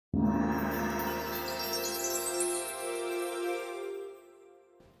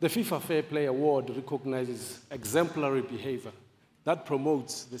The FIFA Fair Play Award recognizes exemplary behavior that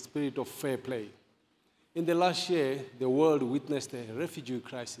promotes the spirit of fair play. In the last year, the world witnessed a refugee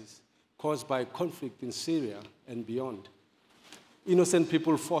crisis caused by conflict in Syria and beyond. Innocent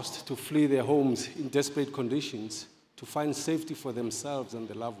people forced to flee their homes in desperate conditions to find safety for themselves and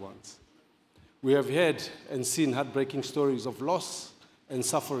their loved ones. We have heard and seen heartbreaking stories of loss and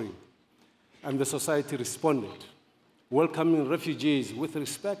suffering, and the society responded, welcoming refugees with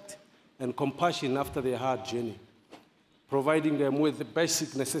respect and compassion after their hard journey, providing them with the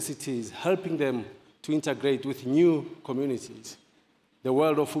basic necessities, helping them to integrate with new communities. The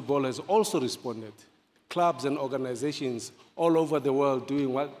world of football has also responded. Clubs and organizations all over the world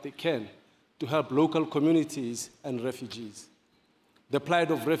doing what they can to help local communities and refugees. The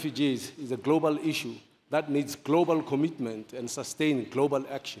plight of refugees is a global issue that needs global commitment and sustained global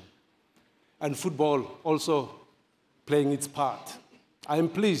action. And football also playing its part. I am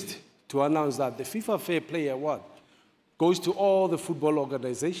pleased to announce that the FIFA Fair Play Award goes to all the football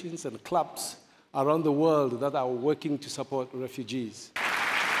organizations and clubs around the world that are working to support refugees.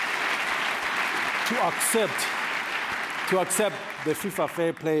 To accept the FIFA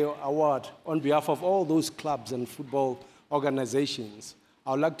Fair Play Award on behalf of all those clubs and football organizations,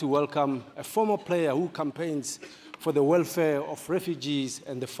 I would like to welcome a former player who campaigns for the welfare of refugees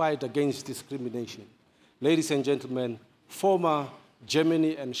and the fight against discrimination. Ladies and gentlemen, former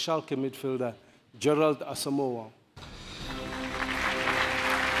Germany and Schalke midfielder, Gerald Asamoah.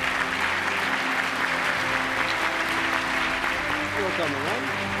 Welcome, man.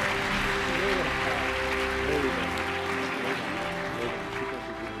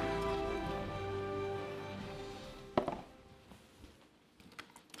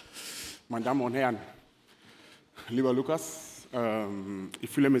 Meine Damen und Herren, lieber Lukas, ich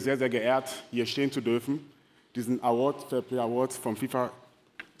fühle mich sehr, sehr geehrt, hier stehen zu dürfen, diesen Award, Fair Play Awards vom FIFA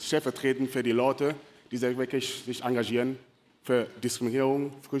stellvertretend für die Leute, die sich wirklich engagieren für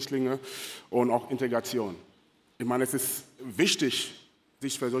Diskriminierung, Flüchtlinge und auch Integration. Ich meine, es ist wichtig,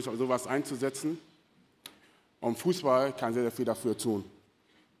 sich für sowas einzusetzen, und Fußball kann sehr, sehr viel dafür tun.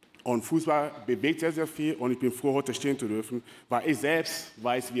 Und Fußball bewegt sehr, sehr viel, und ich bin froh, heute stehen zu dürfen, weil ich selbst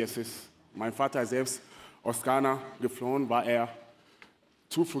weiß, wie es ist. Mein Vater ist selbst aus Ghana geflohen, weil er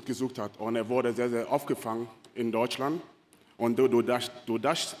Zuflucht gesucht hat, und er wurde sehr, sehr aufgefangen in Deutschland. Und durch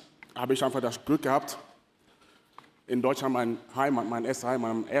das habe ich einfach das Glück gehabt, in Deutschland meine erste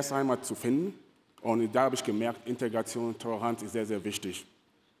Heimat zu finden. Und da habe ich gemerkt, Integration und Toleranz ist sehr, sehr wichtig.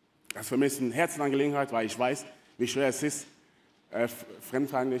 Das ist für mich eine Herzensangelegenheit, weil ich weiß, wie schwer es ist,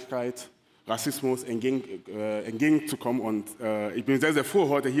 Fremdfeindlichkeit, Rassismus entgegenzukommen. Und ich bin sehr, sehr froh,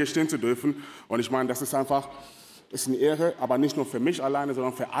 heute hier stehen zu dürfen. Und ich meine, das ist einfach eine Ehre, aber nicht nur für mich alleine,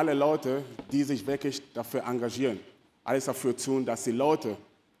 sondern für alle Leute, die sich wirklich dafür engagieren. Alles dafür tun, dass die Leute,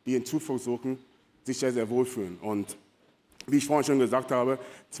 die in Zuflucht suchen, sich sehr, sehr wohlfühlen. Und wie ich vorhin schon gesagt habe,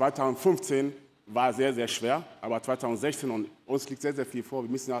 2015 war sehr, sehr schwer, aber 2016, und uns liegt sehr, sehr viel vor, wir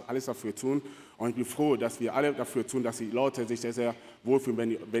müssen alles dafür tun. Und ich bin froh, dass wir alle dafür tun, dass die Leute sich sehr, sehr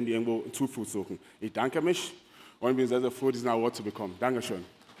wohlfühlen, wenn die irgendwo Zuflucht suchen. Ich danke mich und bin sehr, sehr froh, diesen Award zu bekommen. Dankeschön.